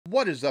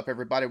What is up,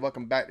 everybody?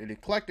 Welcome back to the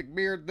Eclectic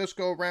Beard. This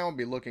go around,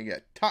 we'll be looking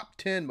at top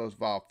 10 most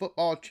vile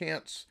football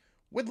chants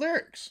with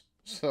lyrics.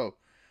 So,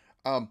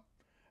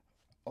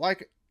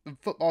 like the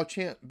football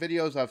chant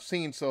videos I've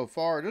seen so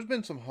far,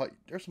 there's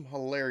some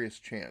hilarious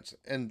chants,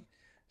 and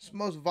it's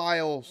most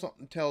vile.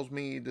 Something tells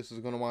me this is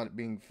going to wind up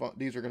being fun.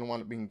 These are going to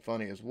wind up being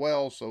funny as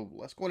well. So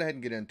let's go ahead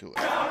and get into it.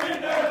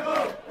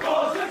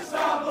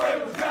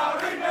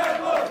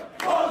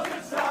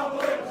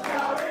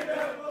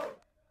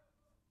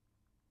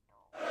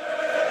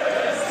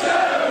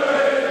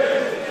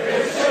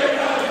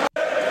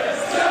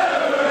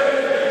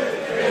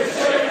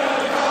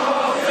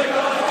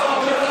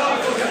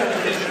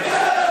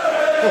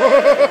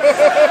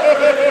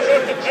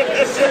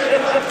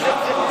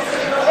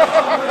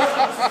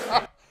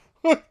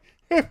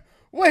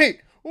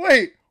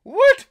 Wait,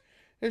 what?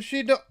 If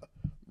she don't,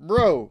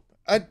 bro,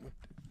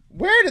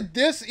 where did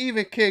this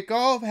even kick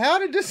off? How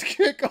did this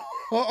kick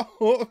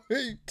off?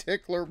 Hey,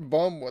 tickler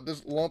bum with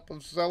this lump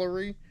of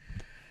celery.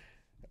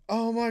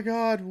 Oh my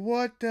God,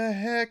 what the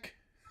heck?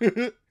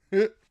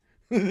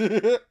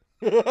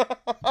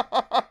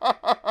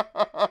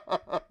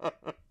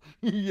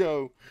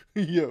 Yo,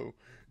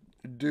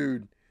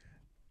 dude,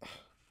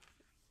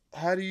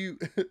 how do you,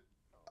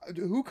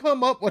 who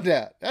come up with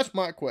that? That's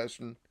my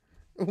question.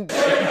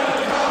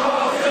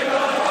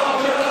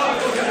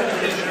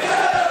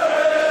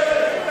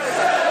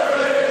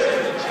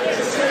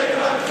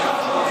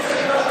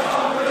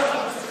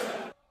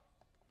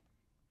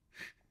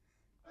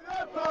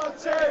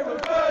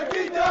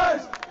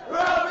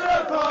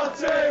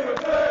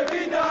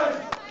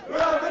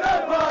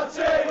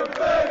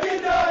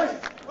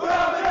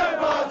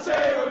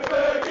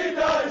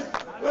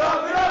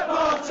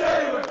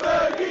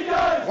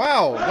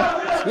 Wow.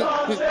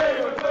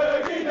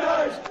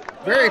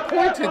 Very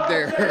pointed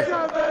there.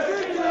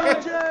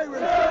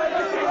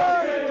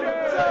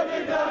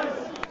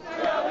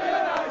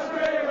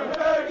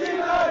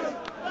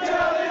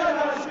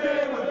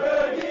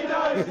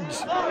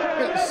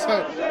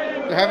 So,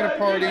 they're having a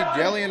party,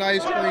 jelly and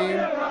ice cream.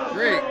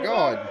 Great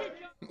God.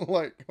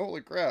 Like,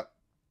 holy crap.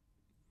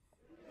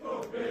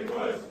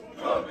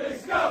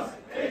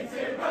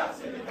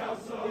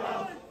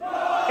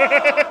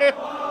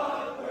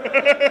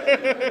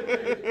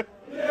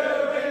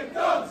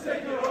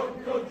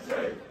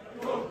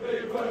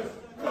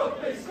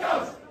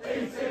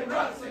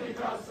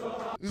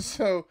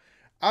 So,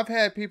 I've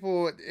had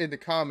people in the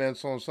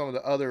comments on some of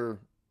the other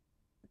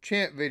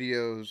chant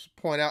videos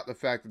point out the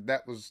fact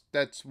that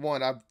that's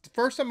one. The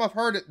first time I've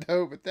heard it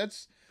though, but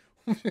that's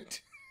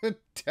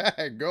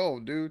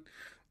daggone, dude.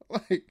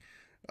 Like,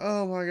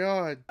 oh my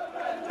God.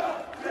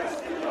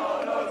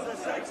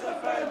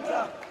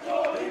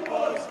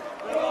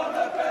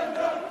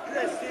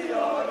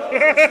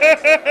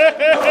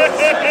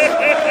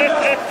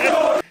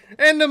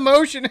 And the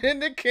motion in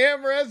the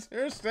camera as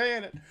they're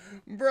saying it,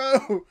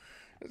 bro.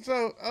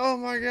 So, oh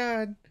my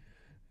God.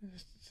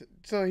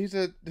 So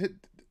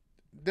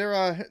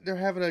they're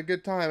having a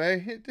good time, eh?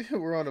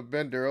 We're on a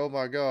bender. Oh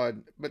my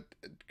God. But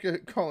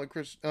calling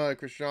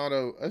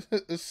Cristiano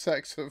a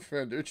sex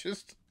offender,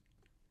 just,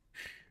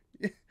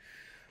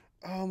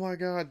 oh my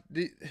God.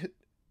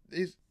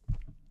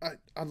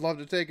 I'd love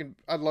to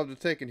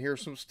take and hear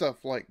some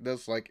stuff like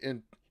this, like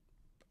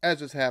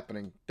as it's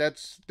happening.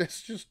 That's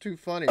just too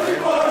funny,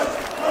 man.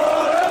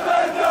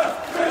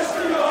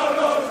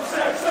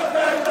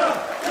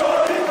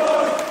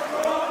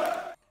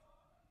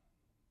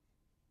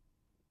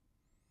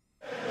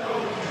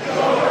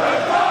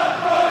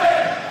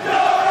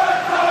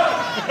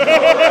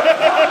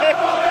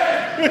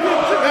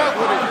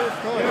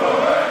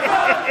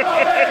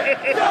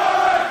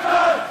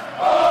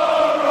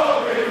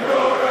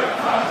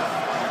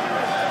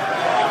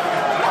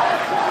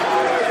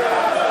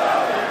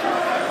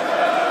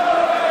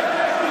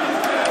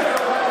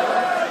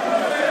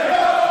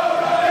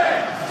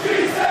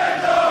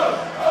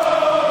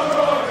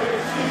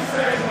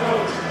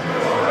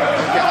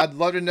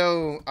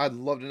 I'd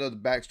love to know the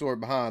backstory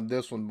behind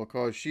this one,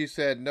 because she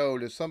said no.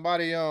 Did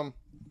somebody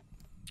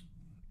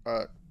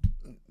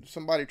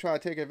try to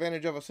take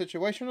advantage of a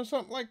situation or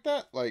something like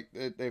that? Like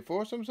they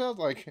forced themselves?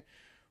 Like,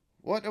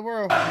 what in the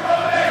world?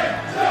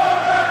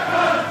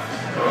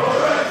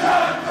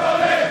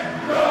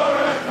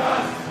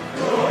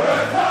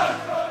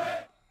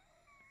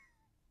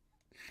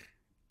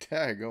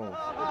 Tag on.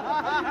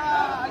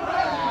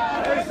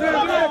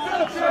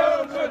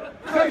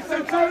 Takes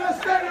them to the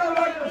stadium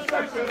like the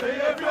sexually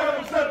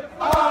abused.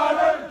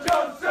 Arnold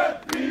Johnson,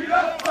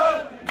 Peter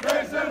Fun,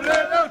 takes them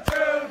little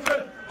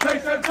children,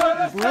 takes them to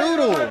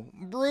the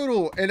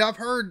brutal. And I've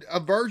heard a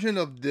version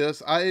of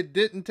this. It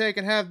didn't take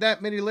and have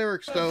that many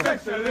lyrics though.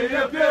 Sexually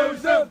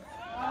abused. Peter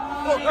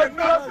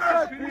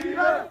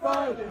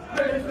Fun,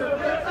 takes them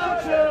little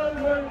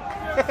children.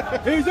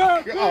 He's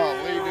a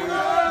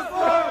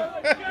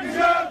He's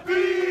a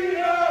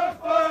Peter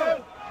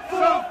Fun. So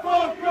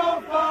fuck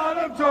off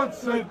Arnold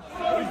Johnson.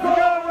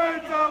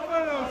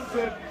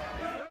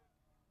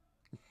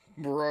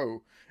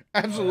 Bro,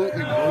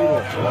 absolutely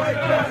brutal.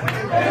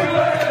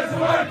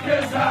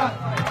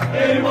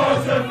 He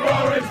was a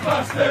forest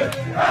bastard,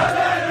 and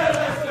then a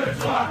Leicester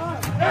twat.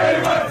 He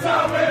went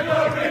out with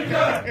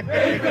Marika,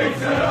 he beat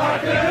her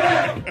like an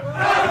egg.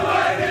 And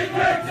when he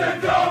kicked a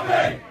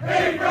Dobby, he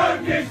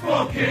broke his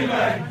fucking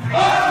leg.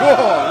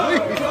 Oh, he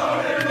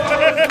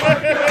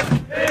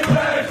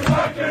wears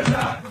whackers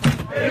hat.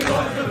 He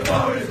was a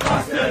forest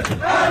bastard,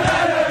 and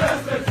then a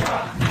Leicester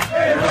twat.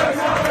 He went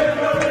out with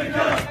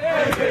Marika, he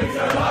beat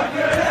her like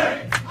an egg.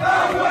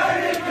 And when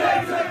he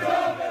kicked a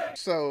Dobby.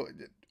 So,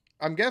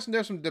 I'm guessing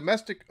there's some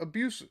domestic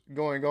abuse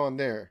going on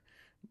there.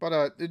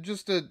 But it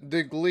just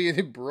the glee and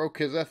he broke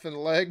his effing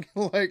leg.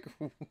 Like,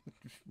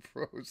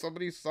 bro, some of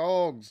these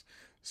songs.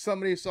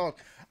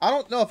 I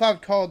don't know if I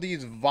would call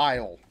these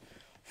vile.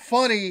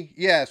 Funny,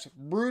 yes.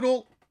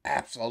 Brutal,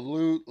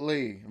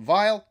 absolutely.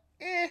 Vile,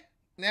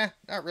 nah,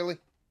 not really.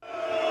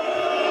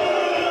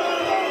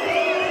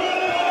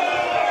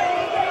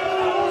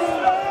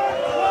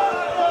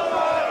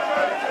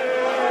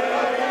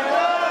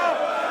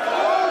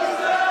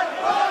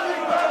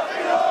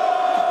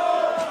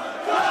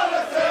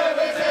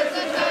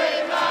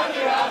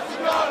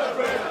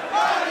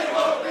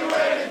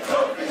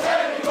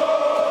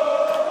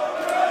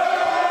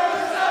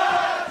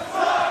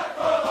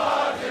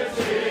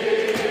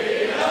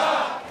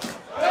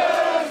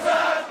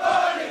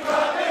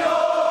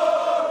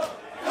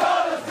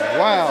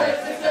 Wow.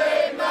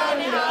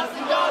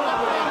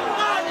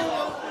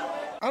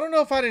 I don't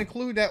know if I'd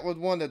include that with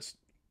one that's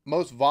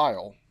most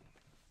vile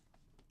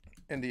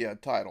in the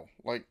title.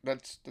 Like,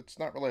 that's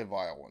not really a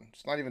vile one.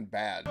 It's not even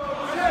bad.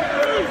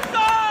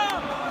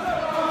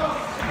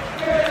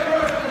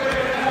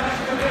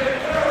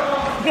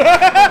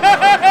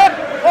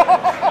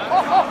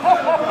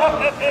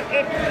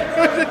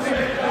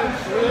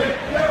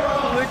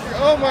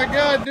 Oh my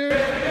God, dude.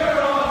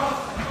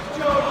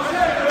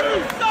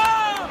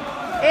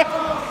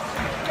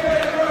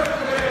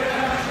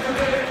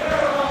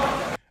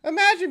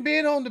 Imagine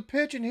being on the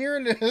pitch and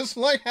hearing this.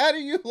 Like, how do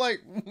you,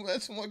 like,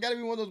 that's gotta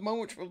be one of those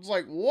moments where it's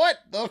like, what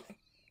the f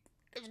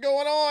is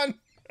going on?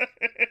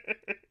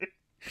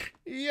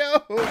 Yo.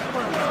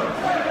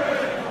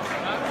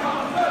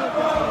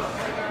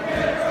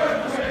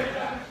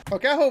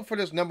 Okay, I hope for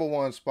this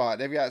 #1 spot,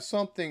 they've got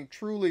something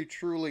truly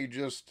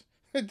just,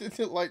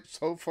 like,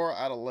 so far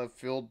out of left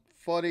field,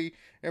 funny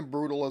and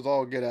brutal as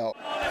all get out.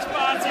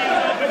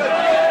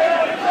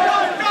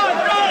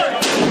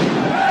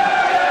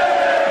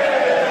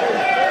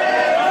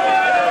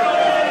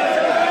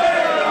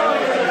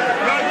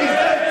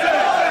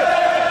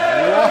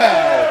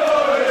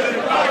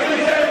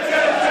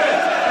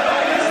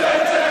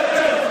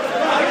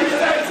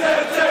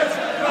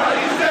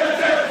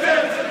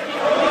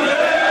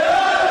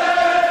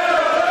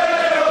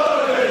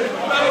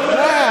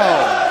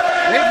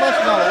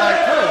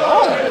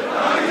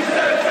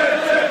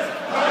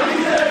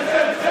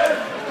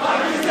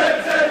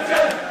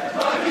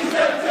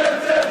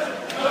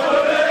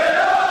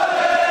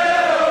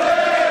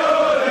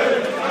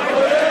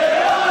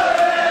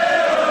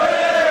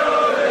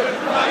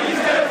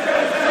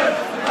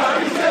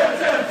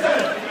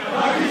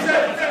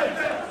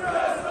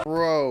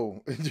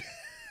 Bro,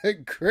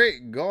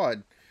 great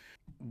God.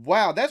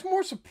 Wow, that's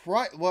more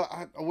surprising. Well,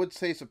 I would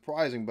say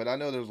surprising, but I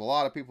know there's a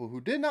lot of people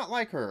who did not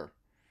like her.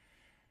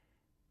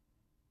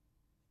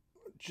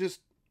 Just,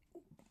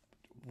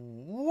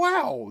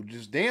 wow,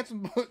 just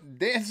dancing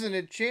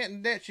and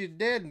chanting that she's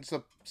dead and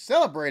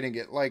celebrating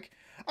it. Like,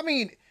 I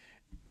mean,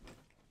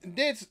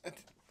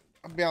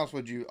 I'll be honest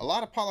with you, a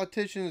lot of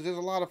politicians, there's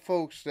a lot of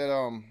folks that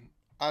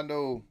I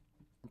know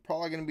are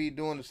probably going to be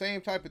doing the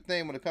same type of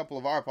thing when a couple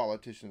of our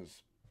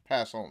politicians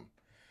pass on.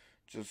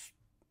 Just,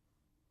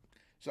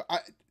 so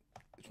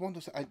it's one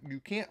of those, you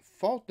can't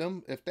fault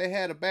them if they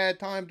had a bad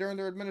time during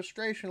their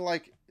administration.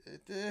 Like,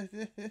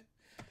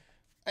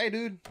 hey,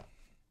 dude,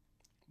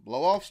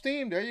 blow off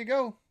steam. There you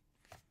go.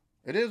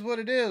 It is what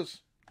it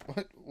is.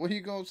 What are you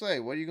going to say?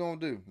 What are you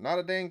going to do? Not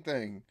a dang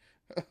thing.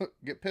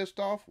 Get pissed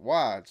off?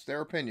 Why? It's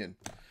their opinion.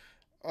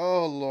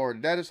 Oh,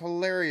 Lord. That is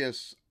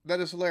hilarious. That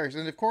is hilarious.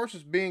 And, of course,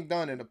 it's being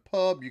done in a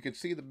pub. You can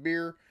see the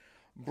beer.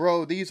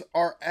 Bro, these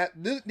aren't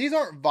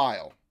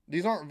vile.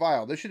 These aren't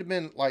vile. This should have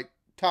been, like,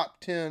 top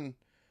 10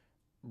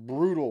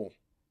 brutal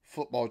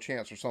football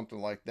chants or something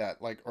like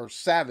that. Like, or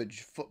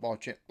savage football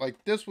chant.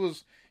 Like, this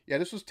was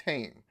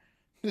tame.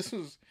 This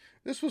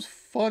was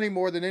funny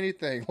more than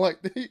anything.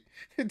 Like,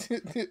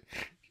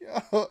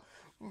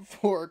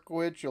 before it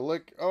quits, you'll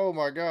lick, oh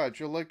my God,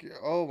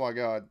 oh my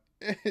God.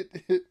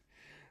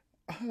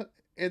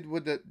 And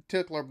with the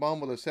tickler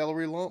bum with a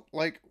celery lump,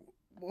 like,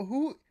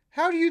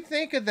 how do you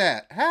think of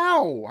that?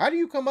 How do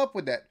you come up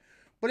with that?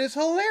 But it's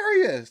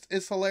hilarious.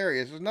 It's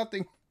hilarious. There's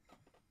nothing.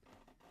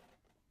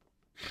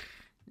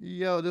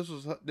 Yo, this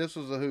was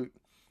a hoot.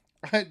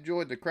 I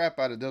enjoyed the crap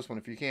out of this one,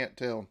 if you can't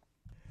tell.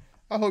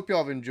 I hope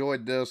y'all have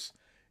enjoyed this.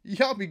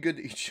 Y'all be good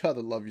to each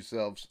other. Love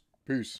yourselves. Peace.